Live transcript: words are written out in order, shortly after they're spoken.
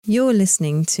You're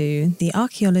listening to the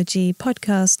Archaeology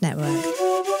Podcast Network.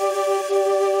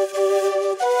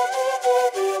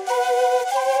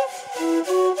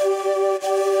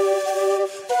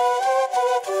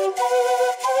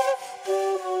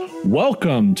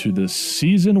 Welcome to the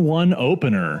Season 1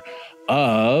 opener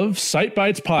of Site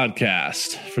Bites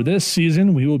Podcast. For this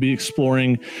season, we will be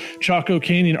exploring Chaco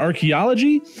Canyon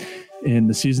archaeology in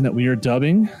the season that we are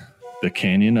dubbing the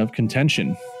Canyon of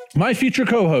Contention. My feature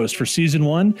co-host for Season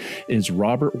 1 is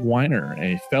Robert Weiner,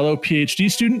 a fellow PhD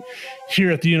student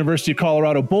here at the University of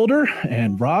Colorado Boulder.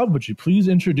 And Rob, would you please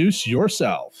introduce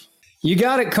yourself? You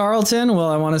got it, Carlton. Well,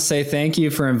 I want to say thank you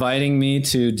for inviting me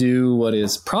to do what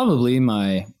is probably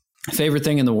my favorite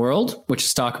thing in the world, which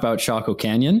is talk about Chaco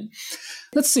Canyon.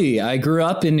 Let's see. I grew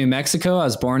up in New Mexico. I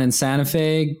was born in Santa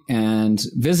Fe and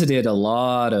visited a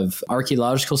lot of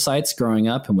archaeological sites growing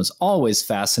up and was always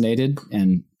fascinated.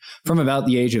 And from about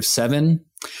the age of 7,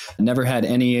 I never had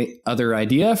any other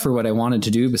idea for what I wanted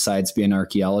to do besides be an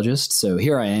archaeologist. So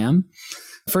here I am.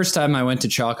 First time I went to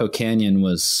Chaco Canyon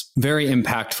was very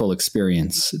impactful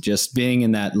experience. Just being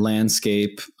in that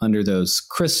landscape under those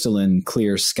crystalline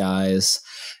clear skies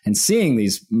and seeing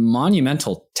these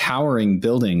monumental towering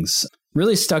buildings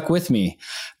really stuck with me.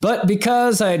 But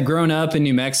because I had grown up in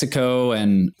New Mexico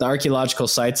and the archaeological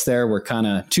sites there were kind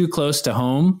of too close to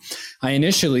home, I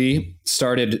initially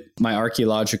started my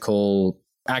archaeological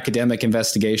academic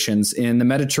investigations in the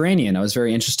Mediterranean. I was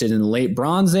very interested in the late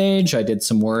Bronze Age. I did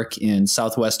some work in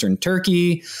southwestern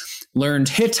Turkey, learned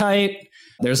Hittite.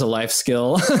 There's a life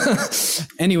skill.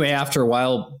 Anyway, after a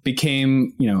while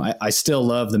became, I still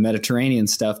love the Mediterranean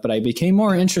stuff, but I became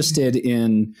more interested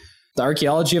in the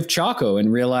archaeology of Chaco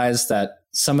and realized that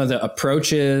some of the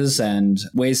approaches and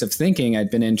ways of thinking I'd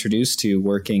been introduced to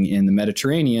working in the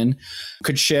Mediterranean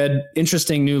could shed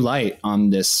interesting new light on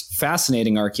this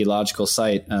fascinating archaeological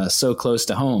site so close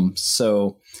to home.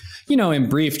 So, in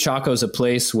brief, Chaco is a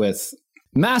place with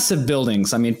massive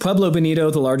buildings. I mean, Pueblo Bonito,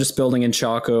 the largest building in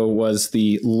Chaco, was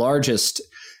the largest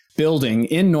building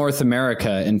in North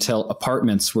America until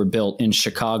apartments were built in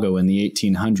Chicago in the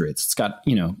 1800s. It's got,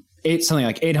 something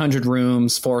like 800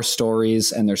 rooms, 4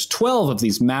 stories, and there's 12 of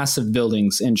these massive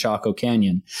buildings in Chaco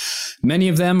Canyon. Many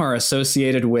of them are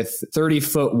associated with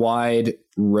 30-foot wide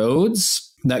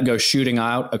roads that go shooting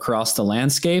out across the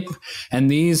landscape.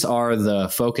 And these are the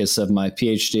focus of my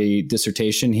PhD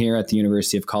dissertation here at the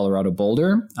University of Colorado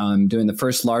Boulder. I'm doing the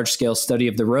first large-scale study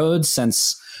of the roads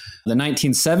since the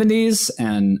 1970s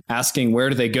and asking where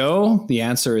do they go? The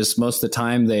answer is most of the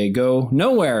time they go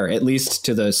nowhere, at least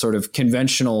to the sort of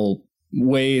conventional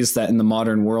ways that in the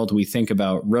modern world we think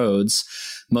about roads.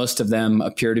 Most of them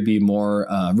appear to be more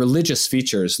religious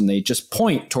features, and they just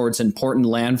point towards important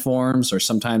landforms, or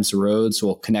sometimes roads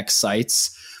will connect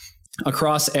sites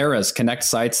across eras, connect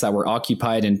sites that were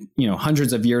occupied in,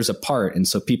 hundreds of years apart. And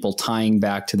so people tying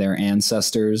back to their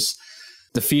ancestors.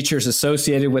 The features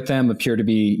associated with them appear to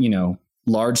be,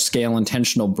 large-scale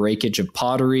intentional breakage of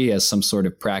pottery as some sort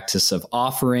of practice of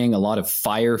offering, a lot of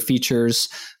fire features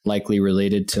likely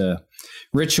related to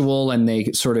ritual, and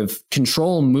they sort of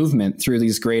control movement through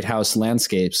these great house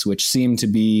landscapes, which seem to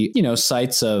be,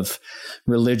 sites of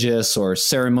religious or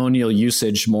ceremonial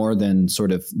usage more than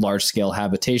sort of large-scale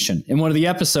habitation. In one of the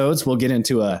episodes, we'll get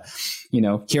into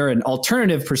here an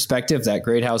alternative perspective that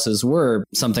great houses were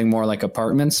something more like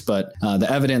apartments, but the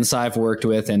evidence I've worked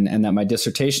with and that my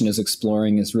dissertation is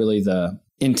exploring is really the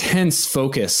intense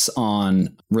focus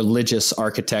on religious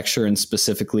architecture and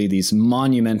specifically these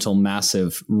monumental,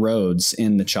 massive roads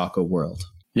in the Chaco world.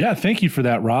 Yeah, thank you for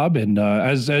that, Rob. And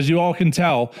as you all can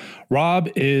tell, Rob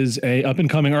is a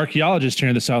up-and-coming archaeologist here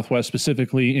in the Southwest,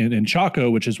 specifically in Chaco,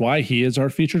 which is why he is our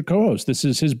featured co-host. This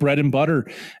is his bread and butter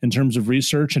in terms of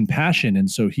research and passion.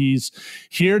 And so he's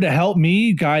here to help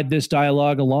me guide this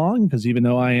dialogue along, because even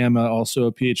though I am also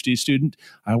a PhD student,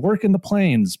 I work in the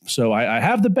plains. So I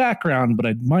have the background, but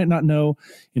I might not know,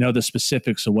 the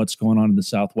specifics of what's going on in the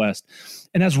Southwest.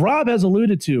 And as Rob has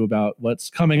alluded to about what's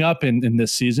coming up in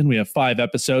this season, we have 5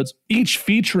 episodes, each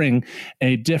featuring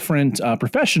a different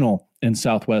professional in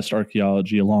Southwest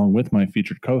archaeology, along with my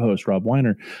featured co-host, Rob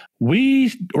Weiner.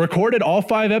 We recorded all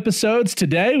 5 episodes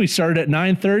today. We started at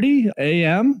 9:30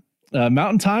 a.m.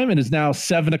 Mountain Time, and it's now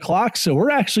 7 o'clock. So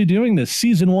we're actually doing this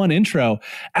Season 1 intro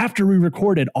after we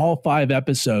recorded all 5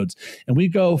 episodes. And we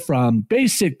go from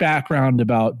basic background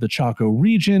about the Chaco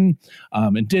region,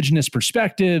 indigenous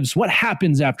perspectives, what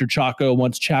happens after Chaco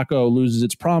once Chaco loses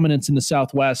its prominence in the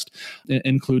Southwest,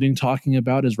 including talking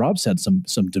about, as Rob said,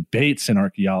 some debates in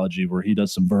archaeology where he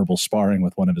does some verbal sparring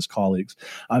with one of his colleagues.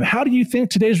 How do you think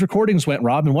today's recordings went,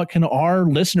 Rob, and what can our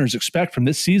listeners expect from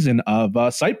this season of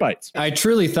Site Bites? I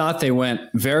truly thought they went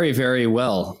very, very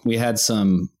well. We had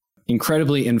some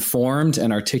incredibly informed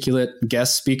and articulate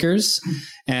guest speakers,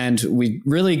 and we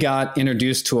really got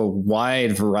introduced to a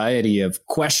wide variety of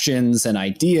questions and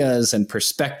ideas and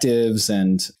perspectives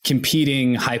and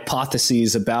competing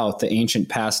hypotheses about the ancient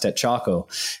past at Chaco.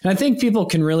 And I think people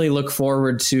can really look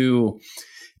forward to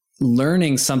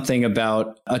learning something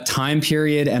about a time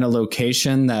period and a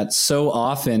location that so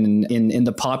often in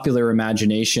the popular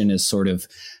imagination is sort of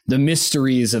the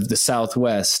mysteries of the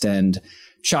Southwest and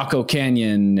Chaco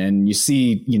Canyon, and you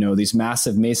see, these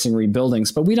massive masonry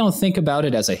buildings, but we don't think about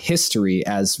it as a history,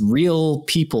 as real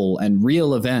people and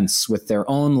real events with their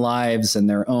own lives and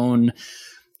their own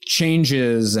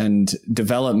changes and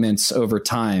developments over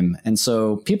time. And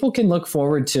so people can look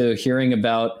forward to hearing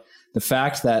about the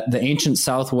fact that the ancient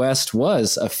Southwest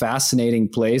was a fascinating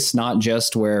place, not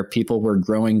just where people were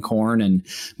growing corn and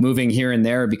moving here and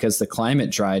there because the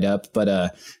climate dried up, but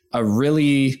a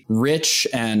really rich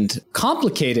and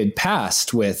complicated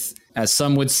past with, as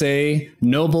some would say,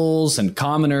 nobles and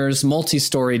commoners,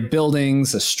 multi-storied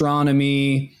buildings,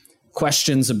 astronomy,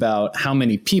 questions about how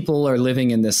many people are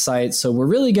living in this site. So we're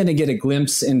really going to get a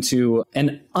glimpse into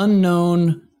an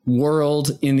unknown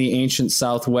world in the ancient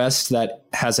Southwest that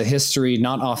has a history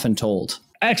not often told.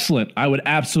 Excellent. I would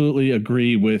absolutely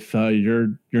agree with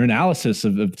your analysis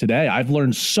of today. I've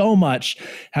learned so much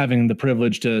having the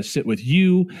privilege to sit with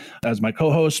you as my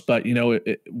co-host, but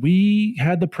we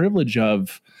had the privilege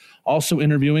of also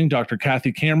interviewing Dr.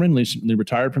 Kathy Cameron, recently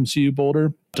retired from CU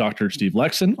Boulder, Dr. Steve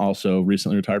Lexon, also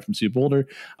recently retired from CU Boulder,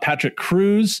 Patrick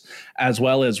Cruz, as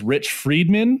well as Rich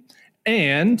Friedman,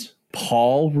 and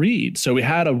Paul Reed. So we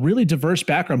had a really diverse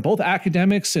background, both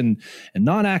academics and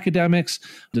non-academics,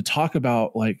 to talk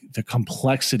about like the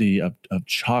complexity of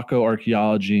Chaco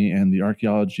archaeology and the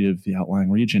archaeology of the outlying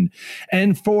region.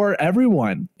 And for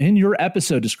everyone, in your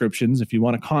episode descriptions, if you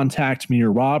want to contact me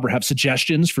or Rob or have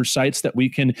suggestions for sites that we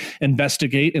can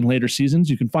investigate in later seasons,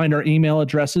 you can find our email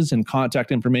addresses and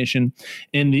contact information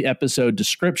in the episode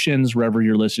descriptions wherever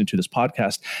you're listening to this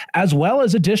podcast, as well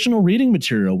as additional reading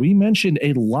material. We mentioned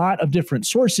a lot of different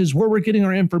sources where we're getting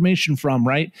our information from,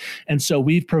 right? And so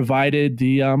we've provided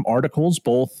the articles,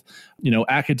 both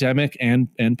academic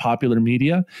and popular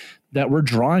media, that we're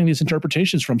drawing these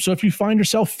interpretations from. So if you find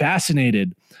yourself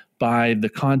fascinated by the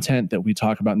content that we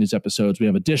talk about in these episodes, we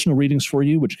have additional readings for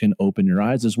you, which can open your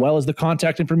eyes, as well as the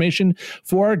contact information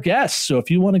for our guests. So if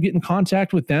you want to get in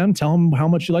contact with them, tell them how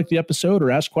much you like the episode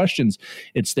or ask questions,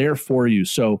 it's there for you.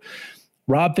 So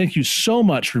Rob, thank you so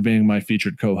much for being my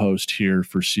featured co-host here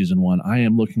for season 1. I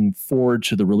am looking forward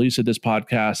to the release of this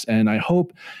podcast, and I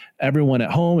hope everyone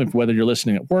at home, whether you're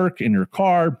listening at work, in your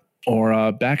car,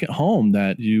 or back at home,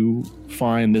 that you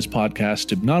find this podcast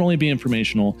to not only be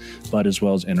informational, but as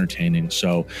well as entertaining.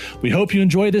 So we hope you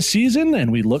enjoy this season,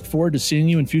 and we look forward to seeing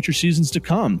you in future seasons to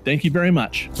come. Thank you very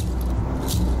much.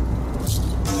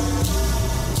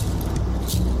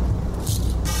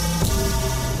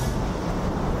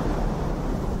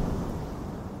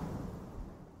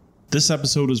 This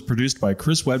episode was produced by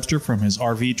Chris Webster from his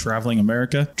RV Traveling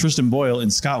America, Tristan Boyle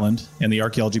in Scotland, and the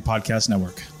Archaeology Podcast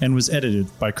Network, and was edited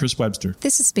by Chris Webster.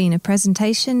 This has been a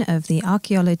presentation of the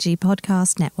Archaeology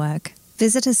Podcast Network.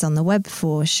 Visit us on the web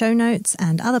for show notes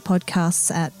and other podcasts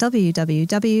at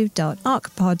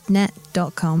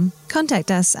www.archpodnet.com. Contact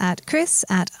us at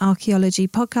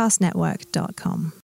chris@archaeologypodcastnetwork.com.